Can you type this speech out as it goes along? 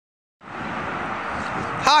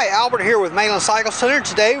Hi, Albert here with Mainland Cycle Center.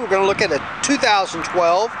 Today we're going to look at a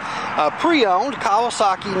 2012 pre-owned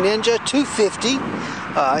Kawasaki Ninja 250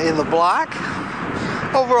 in the black.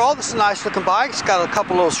 Overall, this is a nice looking bike. It's got a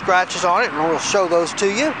couple little scratches on it, and we'll show those to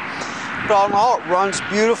you. But all in all, it runs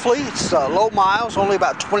beautifully. It's low miles, only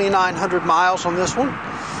about 2,900 miles on this one.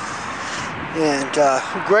 And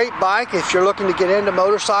great bike if you're looking to get into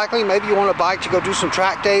motorcycling. Maybe you want a bike to go do some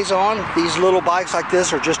track days on. These little bikes like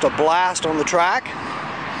this are just a blast on the track.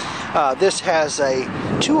 This has a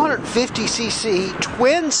 250cc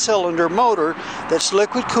twin-cylinder motor that's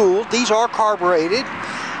liquid cooled. These are carbureted,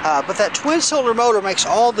 but that twin-cylinder motor makes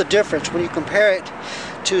all the difference when you compare it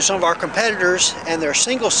to some of our competitors and their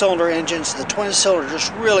single-cylinder engines. The twin-cylinder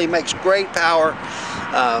just really makes great power.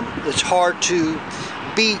 It's hard to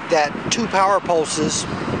beat that 2 power pulses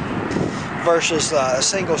versus a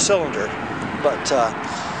single cylinder, but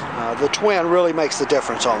the twin really makes the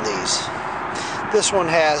difference on these. This one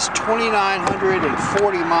has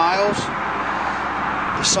 2,940 miles.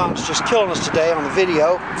 The sun's just killing us today on the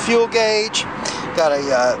video. Fuel gauge, got a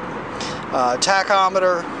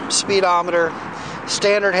tachometer, speedometer,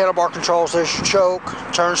 standard handlebar controls. There's your choke,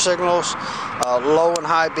 turn signals, low and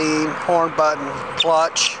high beam, horn button,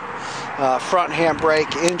 clutch, front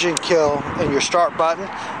handbrake, engine kill, and your start button,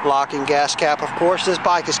 lock and gas cap, of course. This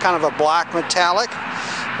bike is kind of a black metallic.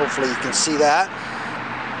 Hopefully you can see that.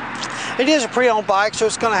 It is a pre-owned bike, so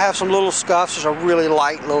it's going to have some little scuffs. There's a really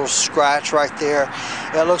light little scratch right there.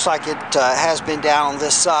 It looks like it has been down on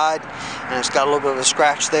this side, and it's got a little bit of a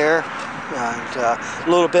scratch there, and a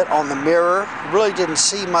little bit on the mirror. Really didn't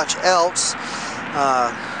see much else.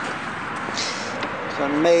 So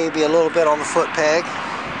maybe a little bit on the foot peg.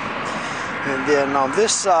 And then on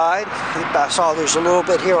this side, I saw there's a little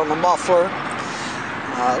bit here on the muffler.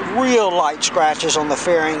 Real light scratches on the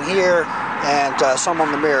fairing here, and some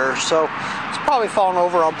on the mirror. So it's probably fallen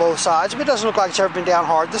over on both sides, but it doesn't look like it's ever been down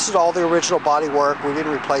hard. This is all the original body work. We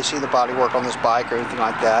didn't replace any of the body work on this bike or anything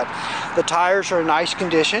like that. The tires are in nice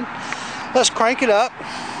condition. Let's crank it up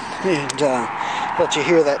and let you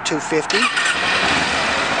hear that 250.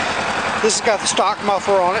 This has got the stock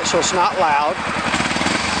muffler on it, so it's not loud.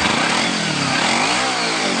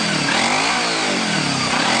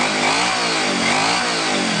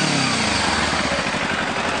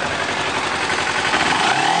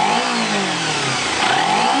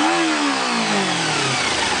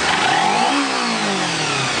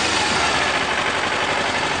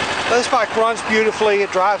 This bike runs beautifully,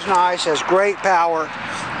 it drives nice, has great power,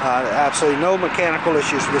 absolutely no mechanical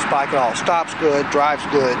issues with this bike at all. Stops good, drives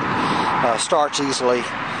good, starts easily,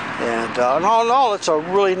 and all in all, it's a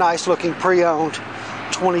really nice looking pre-owned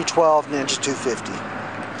 2012 Ninja 250.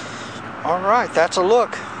 Alright, that's a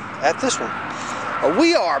look at this one.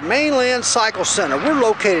 We are Mainland Cycle Center. We're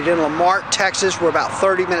located in Marque, Texas. We're about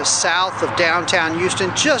 30 minutes south of downtown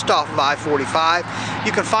Houston, just off of I-45.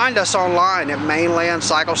 You can find us online at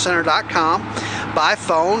mainlandcyclecenter.com, by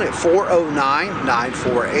phone at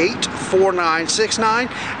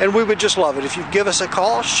 409-948-4969, and we would just love it if you'd give us a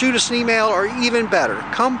call, shoot us an email, or even better,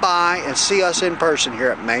 come by and see us in person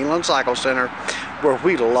here at Mainland Cycle Center, where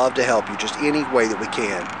we'd love to help you just any way that we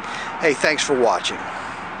can. Hey, thanks for watching.